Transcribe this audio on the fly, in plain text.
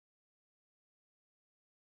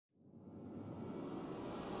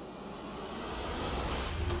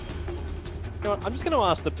You know what? I'm just going to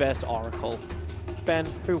ask the best Oracle. Ben,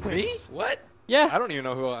 who wins? Me? What? Yeah. I don't even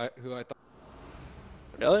know who I thought.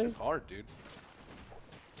 Really? It's hard, dude.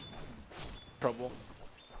 Trouble.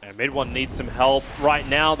 And mid one needs some help right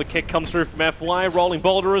now. The kick comes through from FY, rolling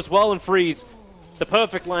boulder as well, and Freeze. The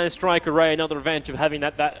perfect line strike array, another advantage of having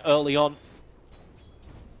that early on.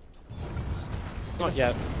 Not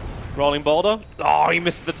yet. Rolling boulder. Oh, he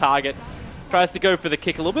misses the target. Tries to go for the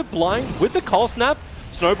kick a little bit blind with the cold snap.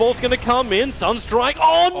 Snowball's going to come in. Sunstrike.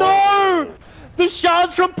 Oh no! The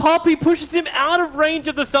shards from Puppey pushes him out of range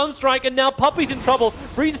of the Sunstrike, and now Puppey's in trouble.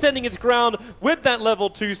 Freeze standing his ground with that level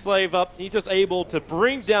 2 slave up. He's just able to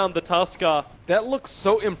bring down the Tusker. That looks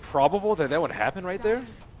so improbable that would happen right there.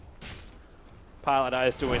 Pilot Eye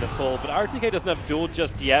is doing the pull, but RTK doesn't have duel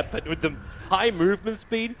just yet, but with the high movement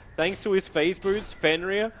speed, thanks to his phase boots,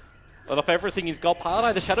 Fenrir, off everything he's got, Pilot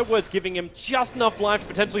Eye, the Shadow Word's giving him just enough life to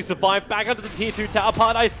potentially survive back onto the tier 2 tower.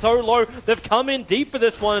 Pilot Eye's so low, they've come in deep for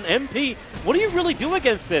this one, and MP, what do you really do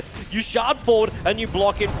against this? You shard forward and you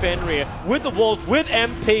block in Fenrir with the walls, with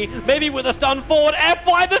MP, maybe with a stun forward,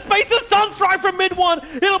 FY, the space, the Sunstrike from mid one,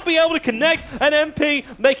 it'll be able to connect, and MP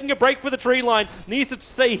making a break for the tree line, needs to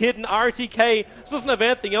stay hidden. RTK doesn't have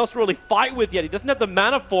anything else to really fight with yet, he doesn't have the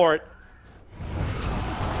mana for it.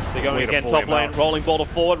 They're going again, top lane, rolling boulder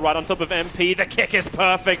forward, right on top of MP. The kick is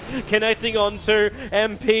perfect, connecting onto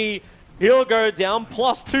MP. He'll go down,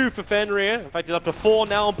 +2 for Fenrir. In fact, it's up to 4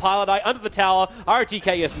 now on Pilot Eye under the tower.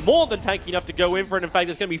 RTK is more than tanky enough to go in for it. In fact,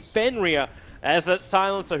 it's going to be Fenrir as that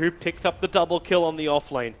silencer who picks up the double kill on the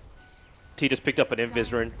offlane. T just picked up an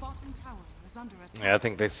Invis. Yeah, I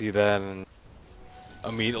think they see that and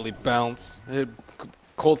immediately bounce.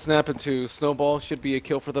 Cold snap into Snowball should be a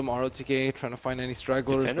kill for them. ROTK trying to find any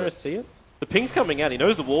stragglers. Did Fenrir see it? The ping's coming out. He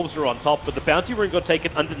knows the wolves are on top, but the bounty rune got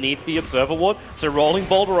taken underneath the observer ward. So rolling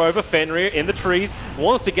boulder over, Fenrir in the trees.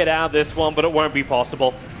 Wants to get out of this one, but it won't be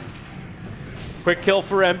possible. Quick kill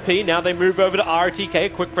for MP. Now they move over to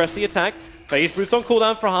RTK. Quick press the attack. Phase boots on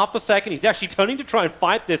cooldown for half a second. He's actually turning to try and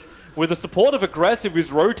fight this with the support of Aggressive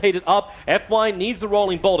who's rotated up. FY needs the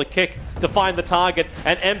rolling boulder kick to find the target,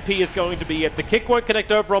 and MP is going to be it. The kick won't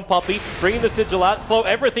connect over on Puppey, bringing the sigil out, slow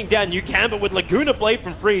everything down. You can, but with Laguna Blade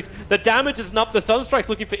from Freeze, the damage isn't up. The Sunstrike's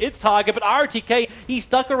looking for its target, but RTK, he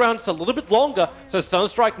stuck around just a little bit longer, so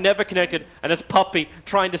Sunstrike never connected, and it's Puppey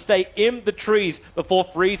trying to stay in the trees before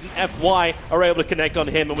Freeze and FY are able to connect on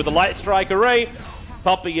him. And with the Light Strike array,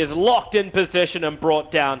 Puppey is locked in position and brought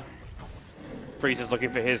down. Freeze is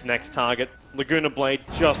looking for his next target. Laguna Blade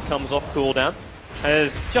just comes off cooldown.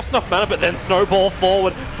 There's just enough mana, but then Snowball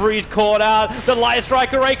forward. Freeze caught out. The Light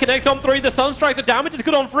Strike array connects on 3. The Sunstrike, the damage is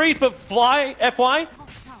good on Freeze, but FY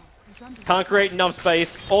can't create enough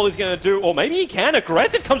space. All he's going to do, or maybe he can,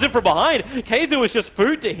 Aggressive comes in from behind. KheZu is just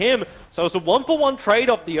food to him. So it's a 1-for-1 trade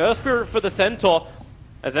off the Earth Spirit for the Centaur.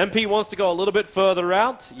 As MP wants to go a little bit further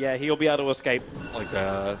out, yeah, he'll be able to escape. Like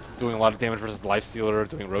doing a lot of damage versus Lifestealer,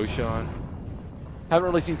 doing Roshan. Haven't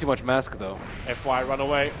really seen too much Mask though. FY run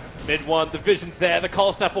away. Mid one, the vision's there, the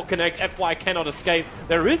cold snap will connect, FY cannot escape.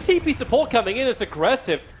 There is TP support coming in, it's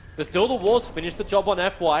Aggressive, but still the Wars finish the job on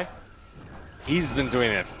FY. He's been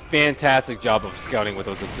doing a fantastic job of scouting with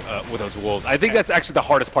those wolves. I think that's actually the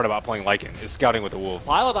hardest part about playing Lycan, is scouting with the wolf.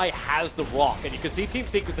 Pilot Eye has the rock, and you can see Team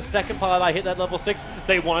Secret, the second Pilot Eye hit that level 6,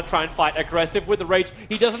 they want to try and fight. Aggressive with the Rage.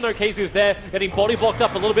 He doesn't know KheZu's there, getting body blocked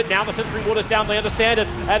up a little bit. Now the Sentry Water's down, they understand it,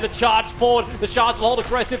 and the charge forward. The shards will hold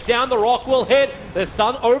Aggressive down, the rock will hit. They're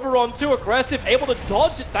stun over onto Aggressive, able to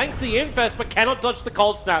dodge it thanks to the Infest, but cannot dodge the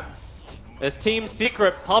cold snap. As Team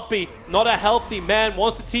Secret, Puppey, not a healthy man,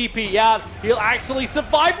 wants to TP out. He'll actually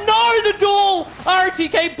survive. No, the duel!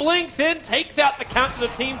 RTK blinks in, takes out the captain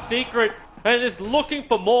of Team Secret, and is looking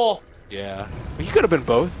for more. Yeah, but he could have been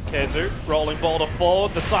both. KheZu, rolling boulder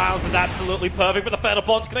forward. The silence is absolutely perfect, but the Fatal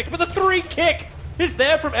Bond's connected. But the 3 kick is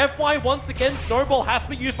there from FY once again. Snowball has to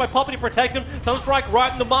be used by Puppey to protect him. Sunstrike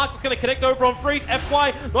right in the mark. It's going to connect over on Freeze.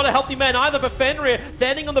 FY, not a healthy man either, but Fenrir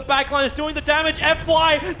standing on the back line is doing the damage.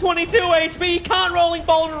 FY, 22 HP. He can't rolling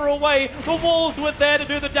boulder away. The walls were there to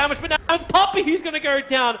do the damage, but now it's Puppey who's going to go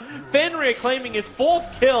down. Fenrir claiming his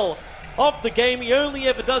 4th kill of the game. He only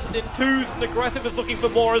ever does it in 2s, and Aggressive is looking for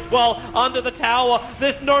more as well. Under the tower,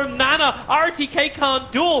 there's no mana. RTK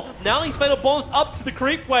can't duel. Now he's Fatal Bonds up to the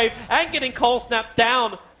creep wave and getting cold snap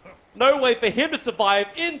down. No way for him to survive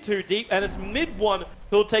in too deep, and it's mid one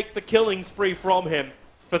who'll take the killing spree from him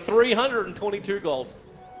for 322 gold.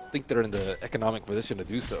 I think they're in the economic position to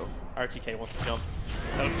do so. RTK wants to jump.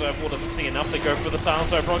 That Observer doesn't see enough. They go for the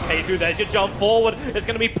silence over on KheZu. There's your jump forward. It's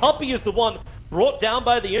going to be Puppey is the one brought down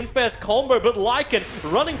by the Infest combo, but Lycan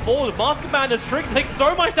running forward. Basket Man is tricked, takes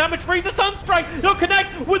so much damage, frees the Sunstrike. He'll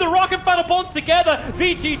connect with the Rocket Thunder bonds together.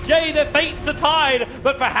 VGJ, their fates are tied,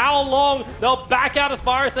 but for how long? They'll back out as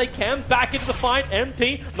far as they can, back into the fight.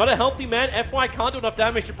 MP, not a healthy man. FY can't do enough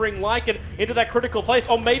damage to bring Lycan into that critical place,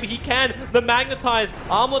 or maybe he can. The Magnetize,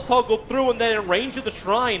 armor toggle through, and then in range of the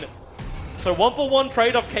Shrine. So 1-for-1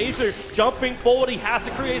 trade-off. KheZu jumping forward. He has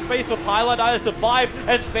to create space for Pilot Eye to survive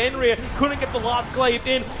as Fenrir couldn't get the last glaive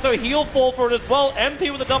in, so he'll fall for it as well.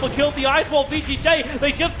 MP with a double kill. The Ice Wall. VGJ,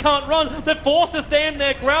 they just can't run. They're forced to stand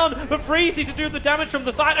their ground, but Freeze needs to do the damage from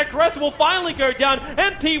the side. Aggressive will finally go down.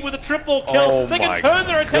 MP with a triple kill. They can turn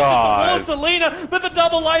their attention towards the Lina, but the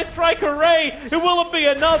double light strike array, it will be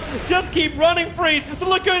enough. Just keep running, Freeze. The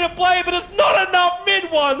Laguna play, but it's not enough. Mid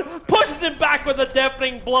one pushes him back with a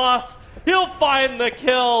deafening blast. He'll find the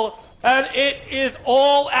kill, and it is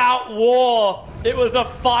all-out war. It was a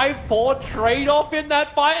 5-4 trade-off in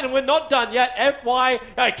that fight, and we're not done yet. FY,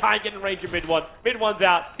 I can't get in range of mid one. Mid one's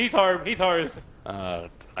out. He's home. He's hosed. I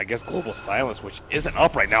guess Global Silence, which isn't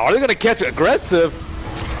up right now. Are they going to catch Aggressive?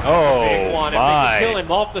 Oh, big one. If they can kill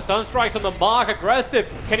him off, the Sunstrike's on the mark. Aggressive.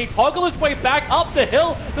 Can he toggle his way back up the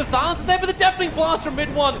hill? The silence is there, but the deafening blast from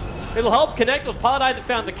mid one. It'll help connect. It was Paladine that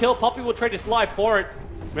found the kill. Puppey will trade his life for it.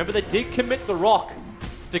 Remember, they did commit the rock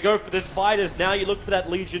to go for this fight, as now you look for that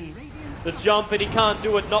Legion, the jump, and he can't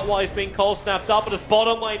do it, not while he's being cold snapped up, but his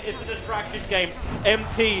bottom lane is a distraction game.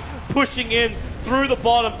 MP pushing in through the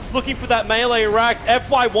bottom, looking for that melee racks.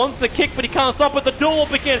 FY wants the kick, but he can't stop it. The duel will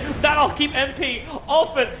begin. That'll keep MP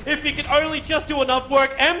off it. If he can only just do enough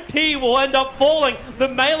work, MP will end up falling. The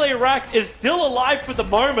melee racks is still alive for the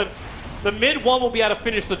moment. The mid one will be able to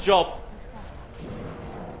finish the job.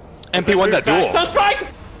 MP won that duel. Sunstrike!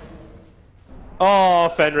 Oh,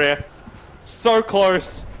 Fenrir. So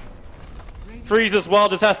close. Freeze as well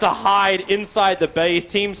just has to hide inside the base.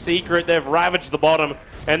 Team Secret, they've ravaged the bottom,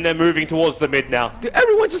 and they're moving towards the mid now. Dude,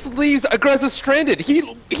 everyone just leaves Aggressive stranded. He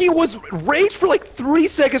was raged for like 3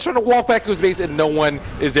 seconds trying to walk back to his base, and no one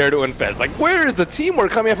is there to infest. Like, where is the teamwork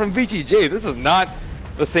coming out from VGJ? This is not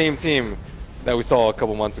the same team that we saw a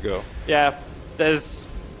couple months ago. Yeah, there's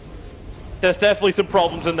definitely some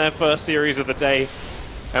problems in their first series of the day.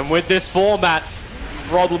 And with this format,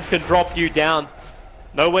 problems can drop you down.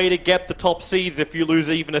 No way to get the top seeds if you lose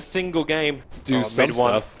even a single game. Do some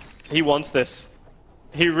stuff. He wants this.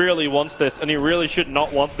 He really wants this, and he really should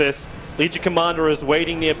not want this. Legion Commander is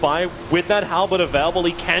waiting nearby. With that halberd available,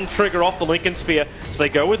 he can trigger off the Lincoln Sphere. So they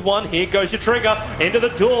go with one. Here goes your trigger. Into the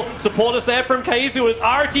duel. Support is there from KheZu. It's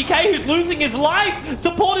RTK who's losing his life.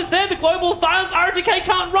 Support is there. The Global Silence. RTK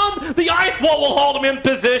can't run. The Ice Wall will hold him in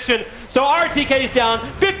position. So RTK is down.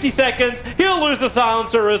 50 seconds. He'll lose the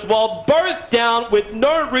Silencer as well. Both down with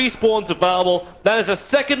no respawns available. That is a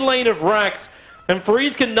second lane of racks. And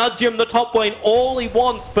Freeze can nudge him the top lane all he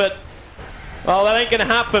wants, but oh, that ain't gonna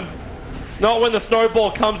happen. Not when the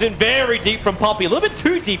snowball comes in very deep from Puppey. A little bit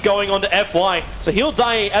too deep going on to FY. So he'll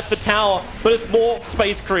die at the tower, but it's more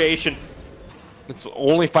space creation. It's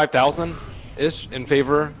only 5,000-ish in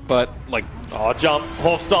favor, but like... Oh, jump,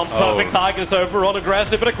 horse stomp, perfect target is over on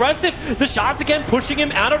Aggressive, but Aggressive, the shards again pushing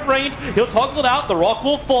him out of range. He'll toggle it out, the rock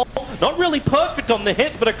will fall. Not really perfect on the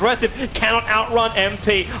hits, but Aggressive cannot outrun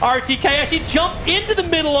MP. RTK actually jumped into the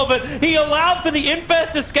middle of it. He allowed for the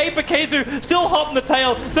Infest escape, but KheZu still hot in the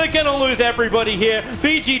tail. They're gonna lose everybody here.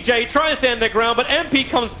 VGJ trying to stand their ground, but MP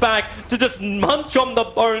comes back to just munch on the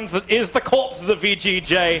bones that is the corpses of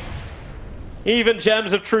VGJ. Even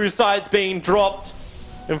gems of true sights being dropped.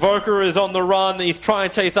 Invoker is on the run. He's trying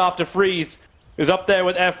to chase after Freeze, who's up there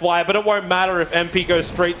with FY, but it won't matter if MP goes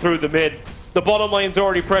straight through the mid. The bottom lane's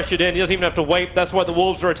already pressured in. He doesn't even have to wait. That's why the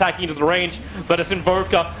Wolves are attacking into the range. But it's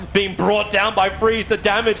Invoker being brought down by Freeze. The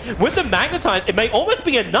damage with the Magnetize, it may almost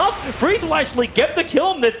be enough. Freeze will actually get the kill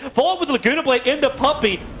on this. Followed with the Laguna Blade into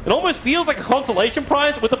Puppey. It almost feels like a consolation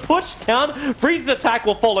prize. With a push down, Freeze's attack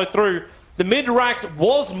will follow through. The mid racks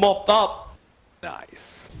was mopped up.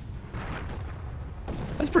 Nice.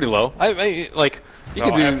 That's pretty low. I like... You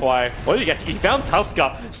can do... FY. What did he get? He found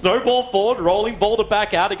Tusker. Snowball forward, rolling boulder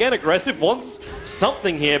back out again. Aggressive wants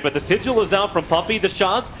something here, but the sigil is out from Puppey. The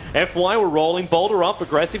shards. FY were rolling boulder up.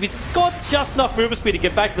 Aggressive. He's got just enough movement speed to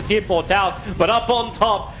get back to the tier 4 towers, but up on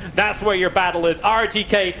top, that's where your battle is.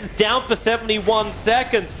 RTK down for 71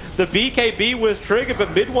 seconds. The BKB was triggered,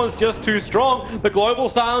 but mid one's just too strong. The Global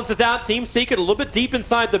Silence is out. Team Secret a little bit deep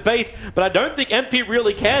inside the base, but I don't think MP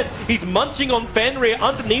really cares. He's munching on Fenrir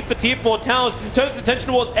underneath the tier 4 towers. Turns attention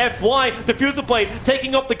towards FY. Diffuser Blade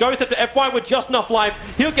taking up the Ghost after FY with just enough life.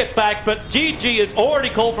 He'll get back, but GG is already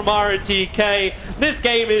called from ROTK. This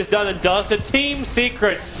game is done and dusted. Team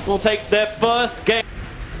Secret will take their first game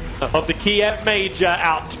of the Kiev Major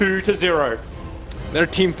out 2-0. Their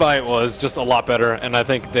team fight was just a lot better, and I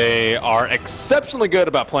think they are exceptionally good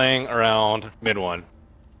about playing around mid one.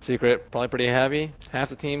 Secret probably pretty happy. Half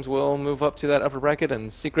the teams will move up to that upper bracket,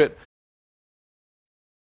 and Secret